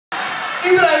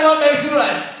You be like, what, baby? She be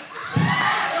like,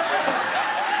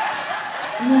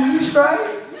 you straight?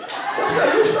 What's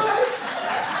up, you straight?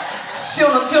 She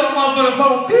on the motherfucking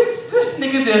phone, bitch, this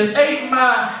nigga just ate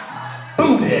my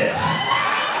booty.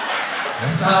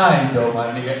 That's alright though,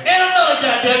 my nigga. And another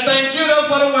goddamn thing, give it up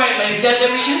for the white lady,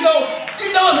 goddamn it. You know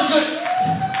it's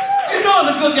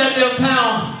a good goddamn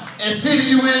town and city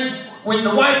you in when the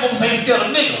white folks ain't scared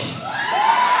of niggas.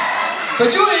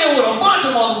 Cause you in here with a bunch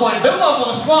of motherfuckers. Them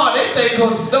motherfuckers smart, they stay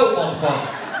close to the dope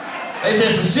motherfuckers. They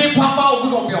said some shit pop out, we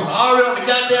gonna be already on the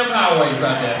goddamn highways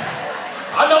right there.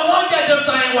 I know one goddamn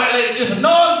thing, white lady, there's a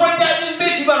noise break out this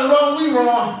bitch, you better run, we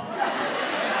run.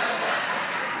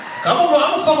 I'm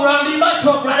gonna fuck around and leave my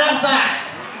truck right outside.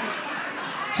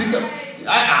 She go,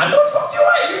 I know the fuck you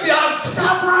right. You be on,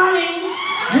 stop running.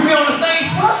 You be on the stage,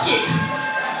 fuck it.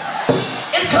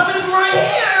 It's coming from right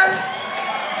here.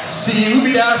 See, we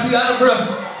be down the street out of breath.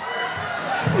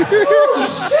 Oh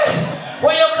shit.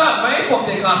 Where your car, man? Fuck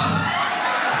that car.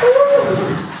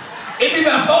 It be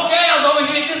about 4 gals over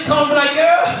here, just come be like,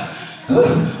 girl,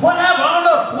 what happened? I don't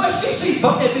know. Where's she?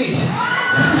 Fuck that bitch.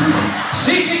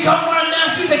 She come running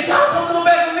down. She said, y'all come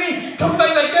back with me. Come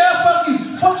back like, girl, fuck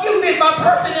you. Fuck you, bitch, my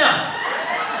purse in there.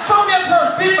 Fuck that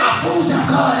purse, bitch, my food's in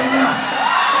God in there.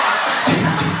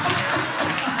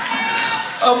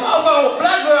 A motherfucker,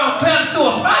 black girl climbed through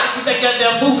a fight with that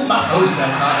goddamn food. My food's in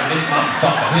God in this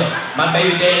motherfucker here. My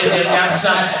baby daddy just got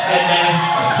shot. That damn,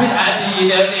 his ID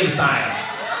and everything.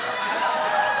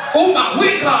 Oh, my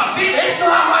wig card, bitch. I didn't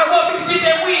know how hard it was for me to get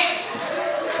that wig.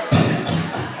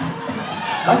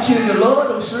 My children love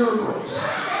them cereals.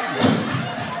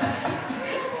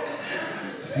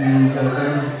 See,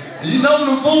 you know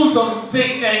them foods gonna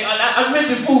take that. I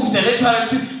mentioned food stamps. They try to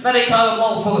trick. Now they call them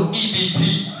motherfuckers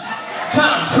EBT.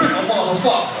 Trying to trick a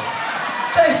motherfucker.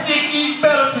 That shit eat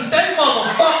better today,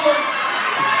 motherfucker.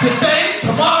 Today,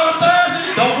 tomorrow,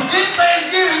 Thursday. Don't forget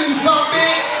Thanksgiving, you son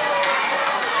bitch.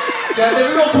 Yeah,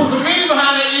 then we gonna put some meat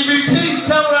behind that EBT.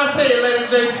 Tell what I said, Lady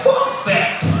J. Fuck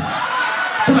that.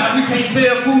 We can't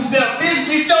sell food stamps. Bitch,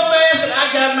 get your man that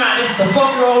I got mine. This is the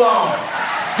fuck roll on.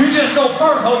 You just go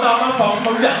first. Hold on, my phone.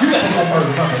 You got to go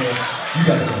first. Come here. You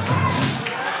got to go first.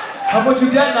 How much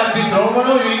you got now, bitch? I don't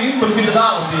know. You ain't even $50,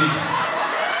 bitch.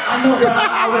 I know, but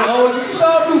I would hold you. You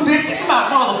sure do, bitch. Give me my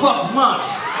motherfucking money.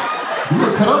 We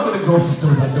would cut up in the grocery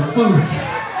store like them food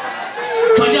stamps.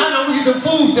 Cause y'all know we get them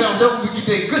food stamps, then we get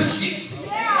that good shit.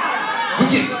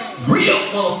 We get real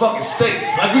motherfucking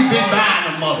steaks. Like we been buying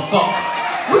them motherfuckers.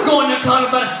 We go in there calling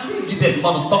about it. Let me get that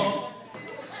motherfucking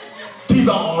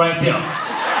T-bone right there.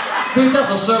 Bitch,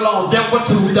 that's a sirloin double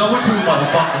two,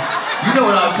 motherfucker. You know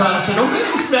what I was trying to say. Don't make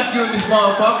me smack you in this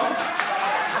motherfucker.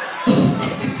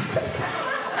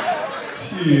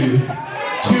 Shit.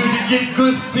 Children get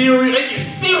good cereal. They get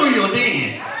cereal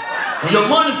then. When your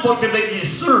money fucked up, they get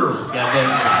cereals,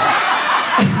 goddammit.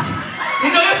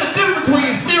 You know, there's a difference between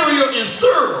cereal and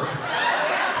cereals.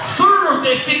 Cereals,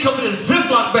 that shit come in a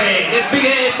Ziploc bag, that big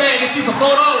ass bag, that shit for $4.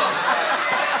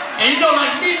 And you know,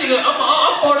 like me, nigga,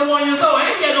 I'm 41 years old,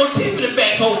 I ain't got no teeth in the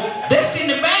bag, so that's in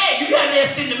the bag. You got that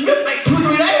shit in the milk like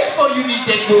 2-3 days before you need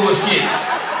that bullshit.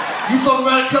 You fuck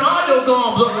around and cut all your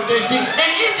gums up with that shit.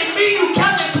 And is it me you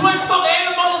count that punch fuck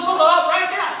every motherfucker up right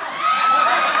now?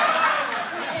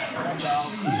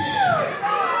 Shit.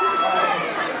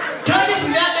 Can I get some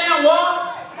goddamn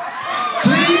water?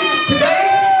 Please, today,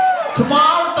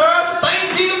 tomorrow, Thursday,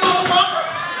 Thanksgiving, motherfucker.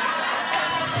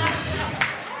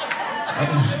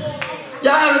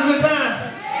 Y'all having a good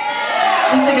time?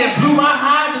 This nigga blew my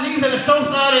high. The niggas at the show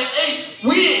started at 8.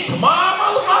 We ain't tomorrow,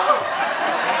 motherfucker.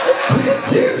 It's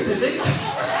Tuesday, nigga.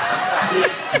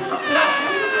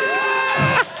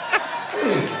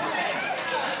 Shit.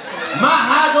 My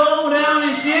high go down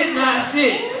and shit. Nah,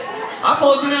 shit. I'm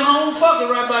supposed to be at home fucking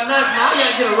right by now. Now I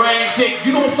gotta get a rain check.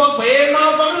 You gonna fuck for every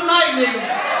motherfucker tonight, nigga.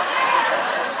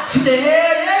 She said,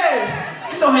 hell yeah.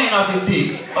 Get your hand off his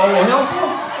dick. Oh, helpful?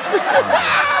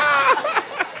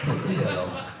 For real.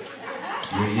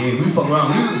 Yeah, we fuck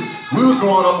around. We was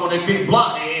growing up on that big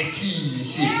block ass cheese and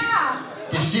shit.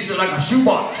 This shit look like a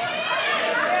shoebox.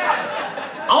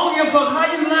 I don't give a fuck how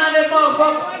you line that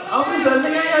motherfucker. I was like,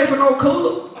 nigga, I ain't for no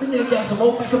cooler. This nigga got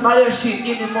somebody else shit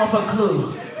in that motherfucking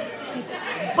club.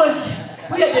 But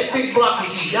we had that big block of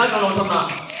cheese. Y'all know what I'm talking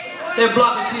about. That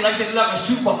block of cheese, like I said, like a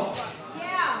shoebox.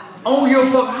 Yeah. I don't give a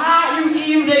fuck how you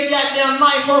even that goddamn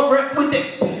knife up with that.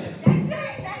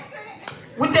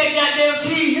 With that goddamn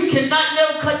cheese, you cannot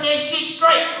never cut that shit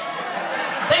straight.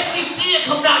 That shit still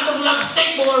come down looking like a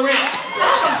skateboard ramp.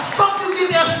 How the fuck you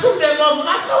get that scoop that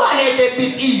motherfucker? I know I had that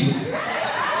bitch even.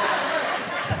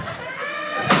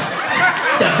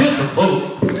 Now this a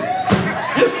boat.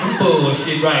 This This some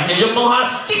bullshit right here. Your mom,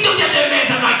 get your goddamn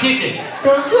ass out of my kitchen.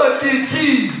 Girl, cut this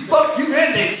cheese. Fuck you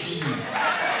and that cheese.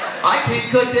 I can't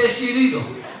cut that shit either.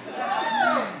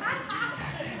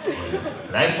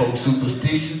 Black folks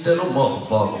superstitious than a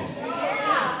motherfucker.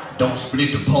 Don't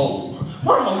split the pole.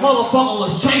 What if a motherfucker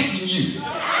was chasing you?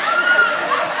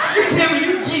 You tell me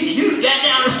you got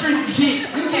down the street and shit.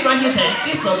 You get right here and say,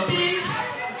 it's a bitch.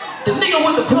 The nigga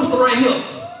with the pistol right here.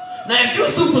 Now if you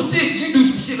superstitious, you do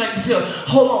some shit like this here.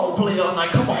 Hold on, play all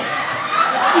night, come on.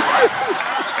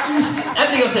 You see, that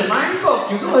nigga said, man,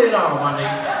 fuck you, go ahead on, my nigga.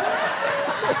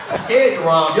 I'm scared to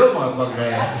rob your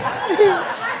motherfucking ass.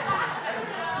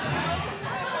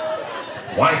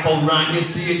 White folks around here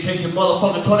still chasing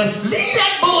motherfucking toilet. Leave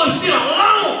that bullshit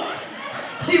alone!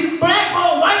 See, black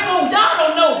folks, white folks, y'all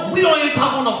don't know. We don't even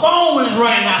talk on the phone when it's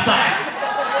raining outside.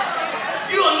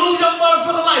 You gonna lose your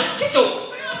motherfucking life. Get your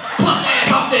punk ass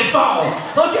off that phone.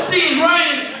 Don't you see it's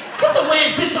raining? Get some way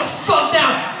and sit the fuck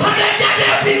down. Turn that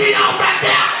goddamn TV down back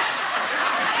down.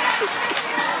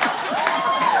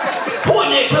 Pour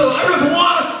in that cold earth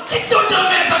water. Get your dumb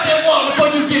ass out that water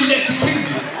before you get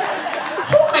electrocuted.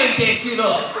 Who made that shit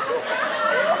up?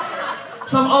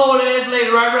 Some old ass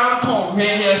lady right around the corner from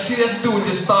here. She has to do with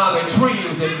just starting a tree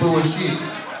with that bullshit.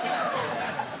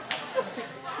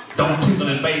 Don't tickle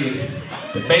that baby.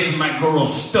 The baby might grow up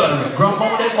stuttering.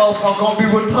 Grandmama, that motherfucker gonna be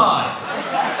retarded.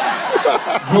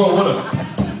 Grow up with a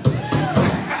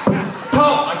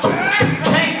talk. I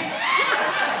can't.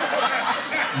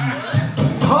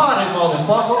 Retarded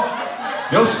motherfucker.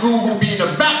 Your school gonna be in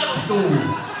the back of the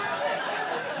school.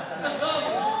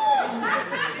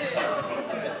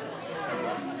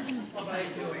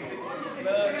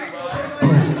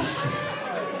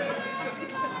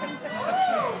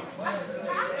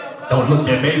 Don't look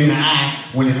that baby in the eye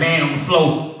when it land on the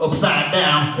floor upside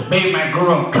down. The baby might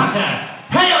grow up cockeyed.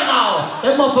 Hell no!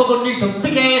 That motherfucker needs some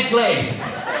thick ass glasses.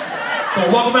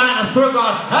 Gonna walk around in a circle.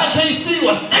 I can't see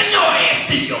what's in your ass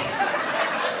still.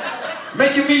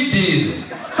 Making me dizzy.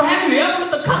 But have you ever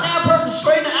looked a cockeyed person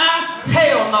straight in the eye?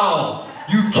 Hell no!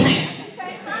 You can't.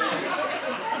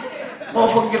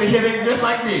 Motherfucker get a headache just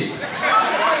like this.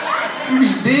 You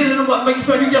be dizzy and what? Make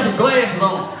sure you got some glasses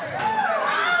on.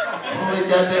 They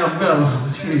goddamn medals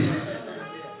and shit.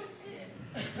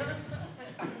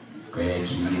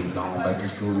 Grandkids gone back to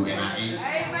school and I ain't.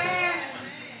 Amen.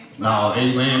 No,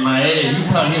 amen, my ass. You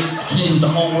try to hit kids with the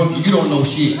homework and you don't know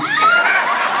shit.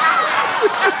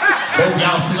 Both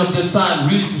y'all sit up there trying to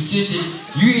read some shit that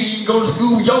you ain't even go to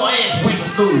school, your ass went to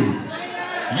school.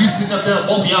 You sitting up there,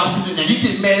 both of y'all sitting there, you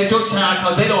get mad at your child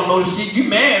because they don't know the shit. You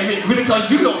mad really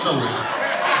because you don't know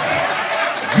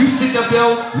it. You sitting up there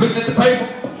looking at the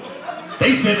paper.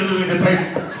 They said it in the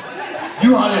paper.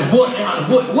 You holler what? They holler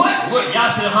what? Y'all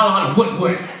said holler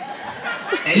what?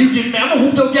 And you get mad, I'm gonna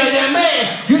whoop your goddamn man.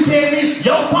 You tell me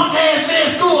your punk ass been in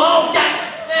school all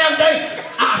goddamn day.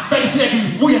 I expect to see that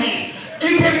you move your hand.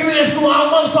 You tell me you been in school all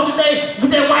motherfucking day with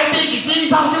that white bitch and she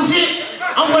talk to shit.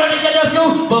 I'm gonna get that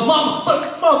school, but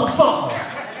motherfucker.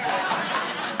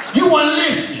 You wasn't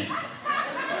listening.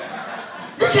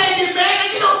 You can't get mad and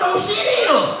you don't know shit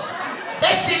either.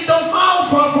 That shit don't fall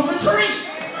far from a tree.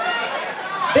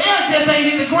 They just ain't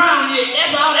hit the ground yet.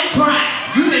 That's all they trying.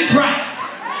 You didn't try.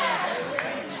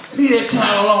 Leave that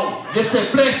child alone. Just say,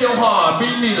 bless your heart. Be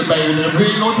neither, baby.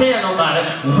 We ain't gonna tell nobody.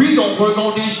 We gonna work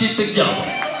on this shit together.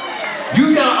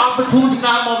 You got an opportunity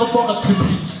now, motherfucker, to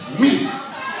teach me.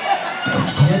 Don't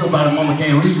you tell nobody mama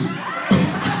can't read.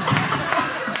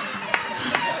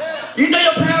 You know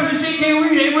your parents and shit can't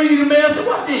read. They bring you the mail and say,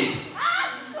 what's this?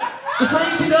 The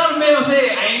same shit the other man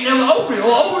said, I ain't never opened it,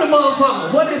 or open the motherfucker.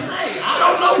 What it say? I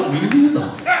don't know. Me neither.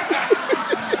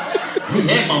 Me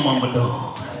and my mama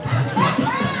dog.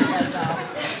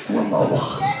 What mama?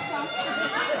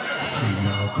 See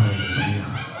y'all crazy here.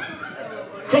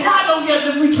 Cause y'all don't get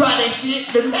them, we try that shit.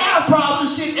 The math problem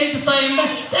shit ain't the same.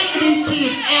 They get these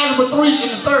kids algebra 3 in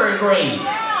the 3rd grade.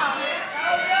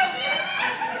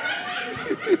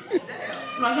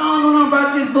 Like, I don't know nothing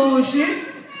about this bullshit.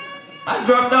 I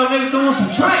dropped out there doing some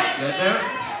track, goddamn.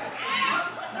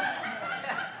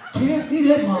 Tell me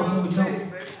that motherfucker joke.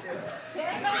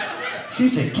 She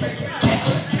said, cat.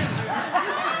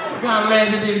 What kind of lad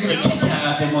did they get a cat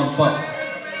out that motherfucker?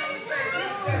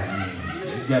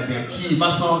 Yes, goddamn kid. My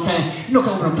son came, you know,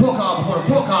 come with a report card before the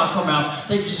report card come out,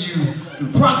 they give you the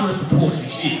progress reports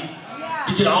and shit.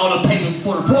 You get all the papers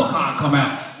before the report card come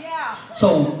out.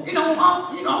 So,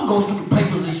 I'm going through the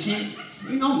papers and shit.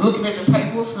 I'm looking at the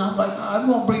papers and I'm like, I'm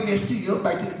gonna bring that seal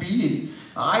back to the B and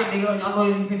alright, nigga, y'all know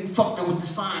you been fucked up with the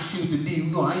science shit with the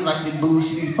D. I ain't like that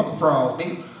bullshit, these fucking fraud,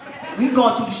 nigga. We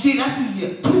going through the shit, I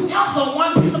see 2 F's on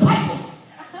 1 piece of paper.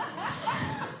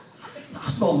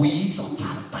 smoke weed, so I'm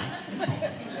trying to think.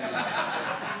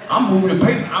 I'm moving the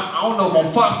paper. I don't know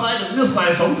on far side and this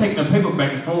side, so I'm taking the paper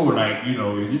back and forward like, you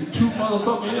know, is this two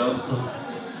motherfuckers else? So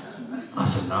I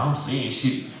said, no, I'm seeing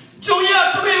shit.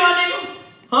 Junior, come here, my nigga.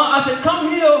 Huh? I said, come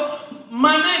here,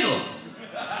 my nigga.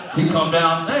 He come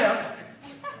downstairs.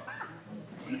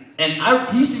 And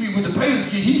he see me with the paper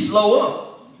shit, he slow up.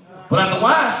 But after a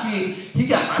while, I see he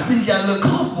got a little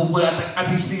comfortable, but after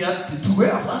he see the 2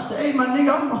 F's, I said, hey, my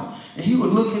nigga, and he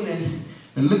was looking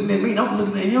and looking at me, and I'm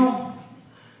looking at him.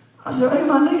 I said, hey,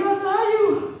 my nigga, I said, how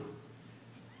you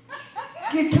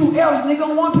get 2 F's, nigga,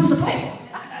 on one piece of paper?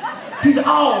 He said,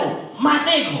 oh, my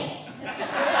nigga.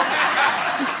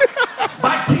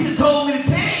 My teacher told me to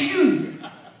tell you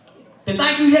the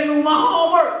night you helped me with my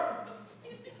homework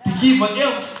to give an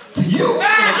F to you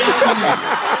and an F to me.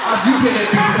 I said, you tell that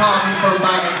bitch to call me first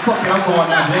night and fuck it, I'm going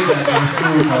down to that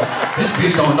school. This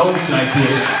bitch don't know me like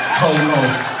that. Whole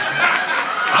coast.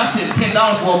 I said $10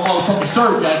 for a motherfucking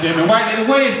shirt, goddamn it. White lady,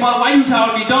 why you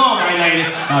calling me dumb, white lady?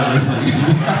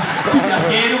 She got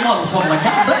scared of motherfucker. Like,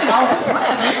 God damn, I was just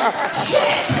laughing.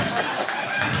 Shit.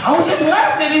 I was just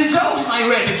laughing at his jokes and I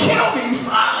ready to kill me.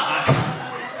 Fuck.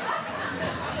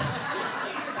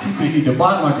 She figured the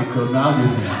bottom of the cup. Now I'll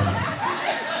give it.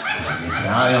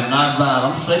 I am not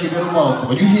violent. I'm shaking to the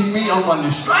motherfucker. You hit me, I'm running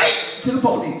straight to the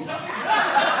police.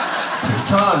 There's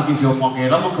charge against your funky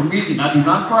ass. I'm a comedian. I do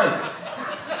not fight.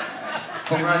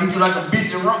 Fuck around, hit you like a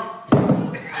bitch and run.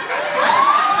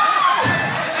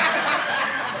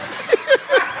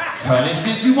 Try that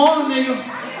shit you want, nigga.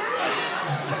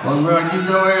 Fuck around, get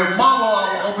your ass mama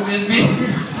up in this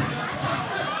bitch.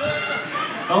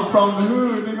 I'm from the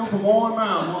hood, nigga. I'm from Orange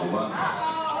Mound,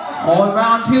 motherfucker. Orange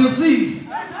Mound, Tennessee.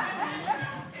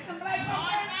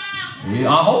 Yeah,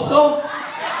 I hope so.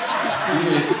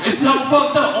 Yeah. It's something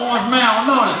fucked up, Orange Mound,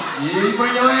 don't it? Yeah, you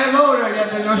bring your ass over there,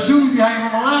 goddamn, your shoes be hanging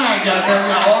from the line, goddamn.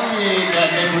 Oh yeah,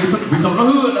 goddamn, we from the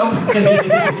hood, though.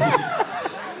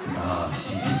 Nah,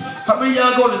 shit. How many of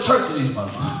y'all go to church in this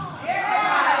motherfucker?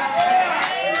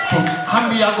 How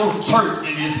many of y'all go to church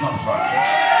in this motherfucker?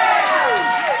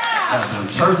 Goddamn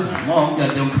churches, mom,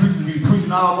 goddamn preachers be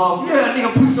preaching all about. Yeah,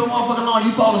 nigga preach so motherfucking long,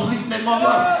 you fall asleep in that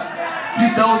motherfucker. You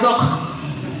doze up.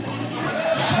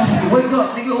 Wake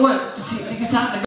up, nigga, what? Shit, nigga, it's time to go.